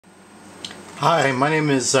Hi, my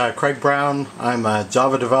name is Craig Brown. I'm a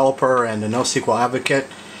Java developer and a NoSQL advocate.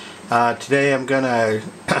 Today I'm going to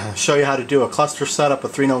show you how to do a cluster setup, a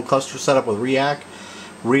 3-node cluster setup with Riak.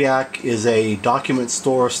 Riak is a document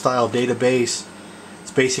store style database.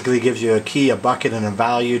 It basically gives you a key, a bucket, and a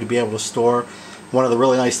value to be able to store. One of the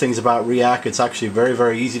really nice things about Riak, it's actually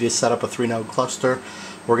very easy to set up a 3-node cluster.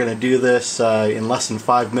 We're going to do this in less than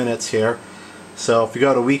 5 minutes here. So if you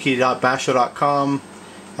go to wiki.basho.com,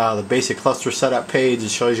 the basic cluster setup page, it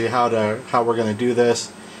shows you how we're going to do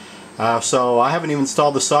this. So I haven't even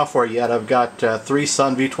installed the software yet. I've got 3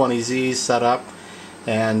 Sun V20Zs set up,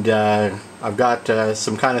 and I've got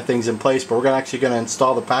some kind of things in place, but we're actually going to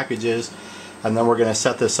install the packages, and then we're going to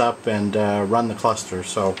set this up and run the cluster.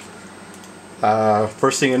 So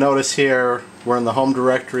first thing you notice here, we're in the home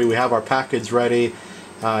directory. We have our package ready.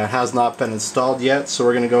 It has not been installed yet, so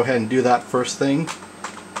we're going to go ahead and do that first thing.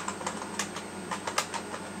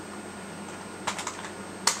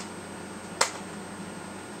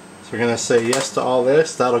 We're going to say yes to all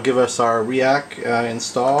this. That'll give us our Riak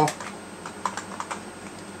install.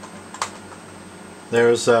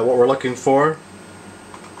 There's what we're looking for.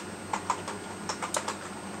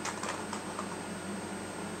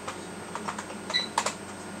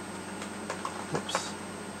 Oops.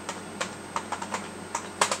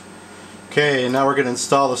 Okay, now we're going to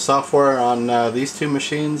install the software on these 2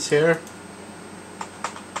 machines here.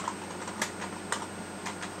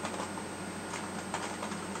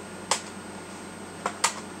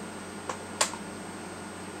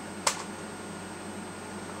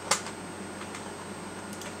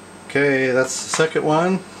 Okay, that's the second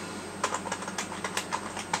one.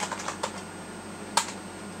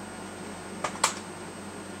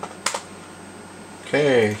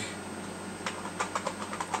 Okay.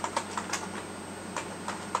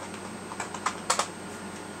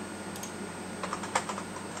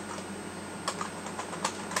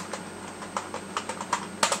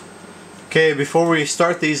 Okay, before we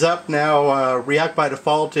start these up now, Riak by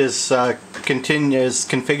default is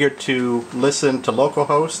configured to listen to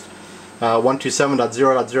localhost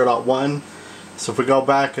 127.0.0.1. So if we go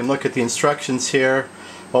back and look at the instructions here,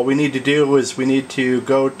 what we need to do is we need to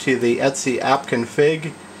go to the etc app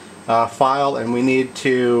config file, and we need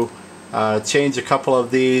to change a couple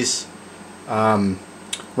of these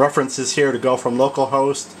references here to go from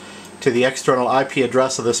localhost to the external IP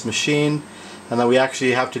address of this machine. And then we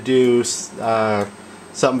actually have to do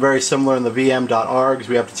something very similar in the vm.args.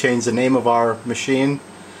 We have to change the name of our machine.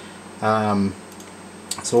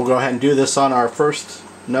 So we'll go ahead and do this on our first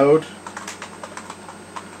node.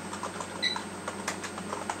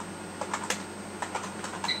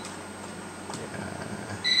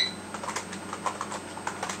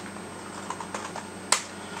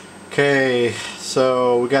 Okay,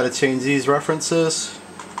 so we got to change these references.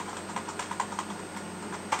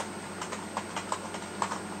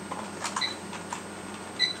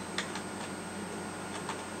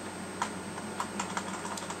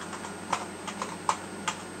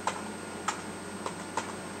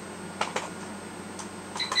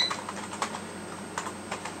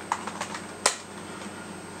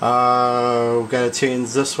 We've got to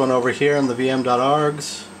change this one over here in the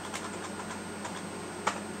vm.args.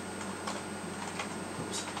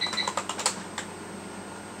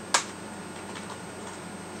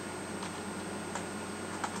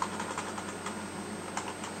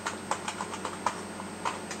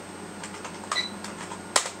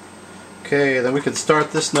 Okay, then we can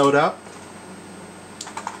start this node up.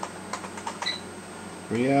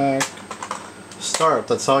 Riak start,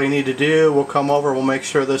 that's all you need to do. We'll come over, we'll make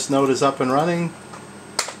sure this node is up and running,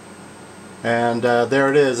 and there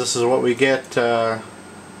it is. This is what we get.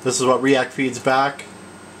 This is what Riak feeds back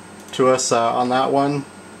to us on that one.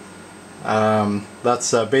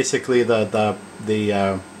 That's basically the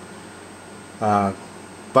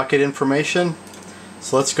bucket information.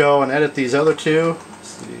 So let's go and edit these other 2. Let's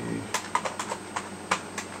see.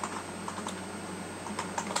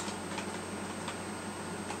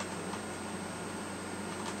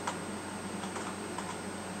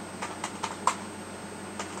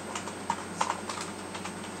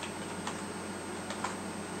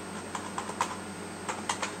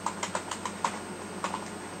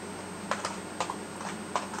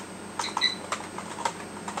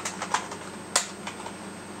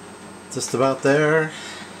 Just about there.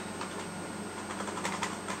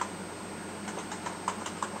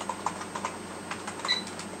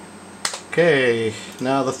 Okay,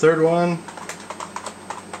 now the third one.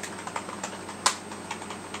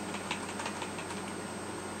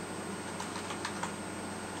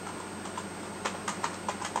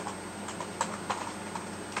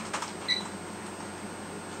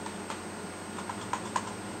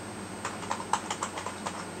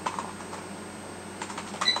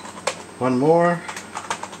 One more.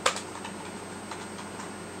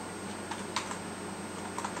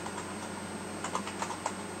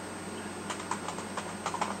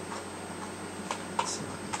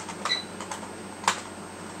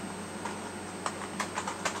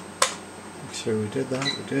 Make sure we did that.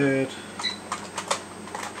 We did.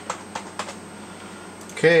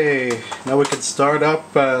 Okay, now we can start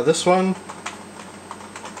up this one.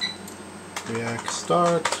 Riak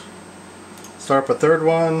start. Start up a third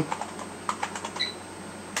one.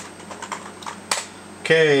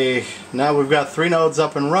 Okay, now we've got 3 nodes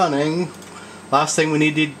up and running. Last thing we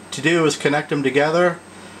need to do is connect them together.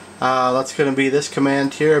 That's going to be this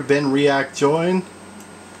command here, bin riak join.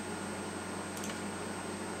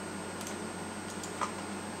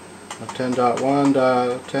 Of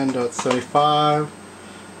 10.1.10.75.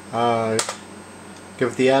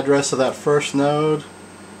 Give the address of that first node.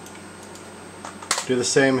 Do the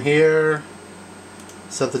same here.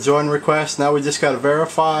 Set the join request. Now we just got to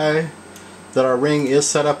verify that our ring is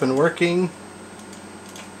set up and working.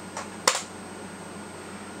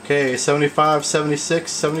 Okay, 75,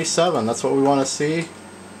 76, 77. That's what we want to see.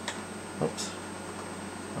 Oops.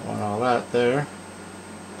 Don't want all that there.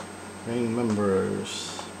 Ring members.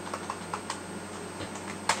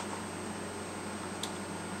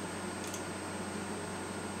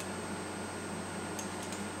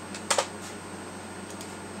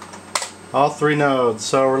 All 3 nodes.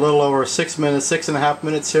 So we're a little over 6 minutes, 6.5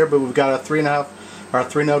 minutes here, but we've got a 3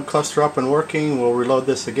 node cluster up and working. We'll reload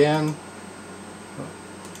this again.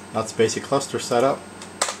 That's basic cluster setup.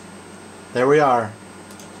 There we are.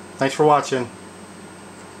 Thanks for watching.